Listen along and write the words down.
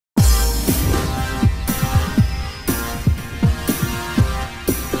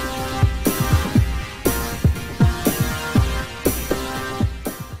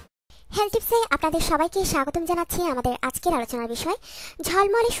Health টিপসে আপনাদের সবাইকে স্বাগতম জানাচ্ছি। আমাদের আজকের আলোচনার বিষয়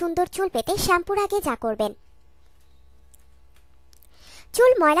ঝলমলে সুন্দর চুল পেতে শ্যাম্পুর আগে যা করবেন।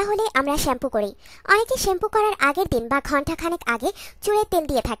 চুল ময়লা হলে আমরা শ্যাম্পু করি। অনেকে শ্যাম্পু করার আগের দিন বা ঘন্টাখানেক আগে চুলে তেল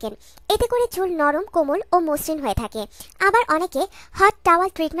দিয়ে থাকেন। এতে করে চুল নরম, কোমল ও মসৃণ হয়ে থাকে। আবার অনেকে হট টাওয়াল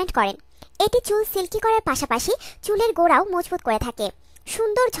ট্রিটমেন্ট করেন। এটি চুল সিল্কি করার পাশাপাশি চুলের গোড়াও মজবুত করে থাকে।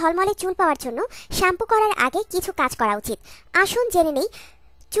 সুন্দর ঝলমলে চুল পাওয়ার জন্য শ্যাম্পু করার আগে কিছু কাজ করা উচিত। আসুন জেনে নেই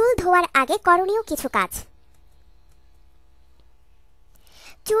চুল ধোয়ার আগে করণীয় কিছু কাজ।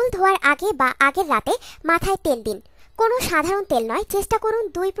 চুল ধোয়ার আগে বা আগের রাতে মাথায় তেল দিন। কোনো সাধারণ তেল নয়, চেষ্টা করুন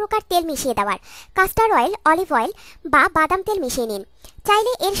 2 প্রকার তেল মিশিয়ে দেওয়ার। কাস্টার অয়েল, অলিভ অয়েল বা বাদাম তেল মিশিয়ে নিন।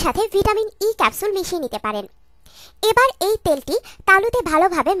 চাইলে এর সাথে ভিটামিন ই ক্যাপসুল মিশিয়ে নিতে পারেন। এবার এই তেলটি তালুতে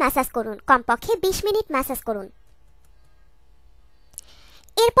ভালোভাবে ম্যাসাজ করুন। কমপক্ষে 20 মিনিট ম্যাসাজ করুন।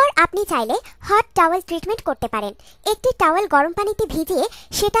 এরপর আপনি চাইলে হট টাওয়েল ট্রিটমেন্ট করতে পারেন। একটি টাওয়েল গরম পানিতে ভিজিয়ে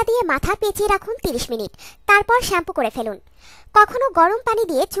সেটা দিয়ে মাথা পেঁচিয়ে রাখুন 30 মিনিট। তারপর শ্যাম্পু করে ফেলুন। কখনো গরম পানি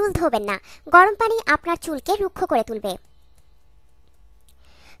দিয়ে চুল ধোবেন না। গরম পানি আপনার চুলকে রুক্ষ করে তুলবে।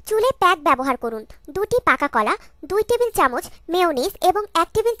 চুলে প্যাক ব্যবহার করুন। 2টি পাকা কলা, 2 টেবিল চামচ মেয়োনিজ এবং 1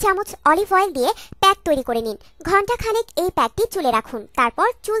 টেবিল চামচ অলিভ অয়েল দিয়ে প্যাক তৈরি করে নিন। ঘন্টাখানেক এই প্যাকটি চুলে রাখুন। তারপর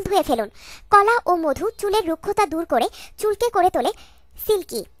চুল ধুয়ে ফেলুন। কলা ও মধু চুলের রুক্ষতা দূর করে চুলকে করে তোলে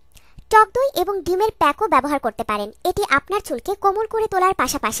সিল্কি। টক দই এবং ডিমের প্যাকও ব্যবহার করতে পারেন। এটি আপনার চুলকে কোমল করে তোলার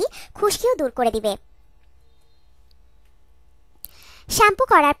পাশাপাশি খুশকিও দূর করে দিবে। শ্যাম্পু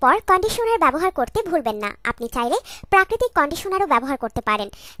করার পর কন্ডিশনার ব্যবহার করতে ভুলবেন না। আপনি চাইলে প্রাকৃতিক কন্ডিশনারও ব্যবহার করতে পারেন।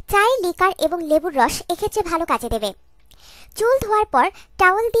 চাই, লিকার এবং লেবুর রস এক্ষেত্রে ভালো কাজে দেবে। চুল ধোয়ার পর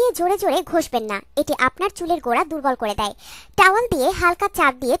টাওয়াল দিয়ে জোরে জোরে ঘষবেন না। এটি আপনার চুলের গোড়া দুর্বল করে দেয়। টাওয়াল দিয়ে হালকা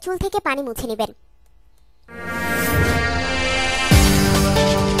চাপ দিয়ে চুল থেকে পানি মুছে নেবেন।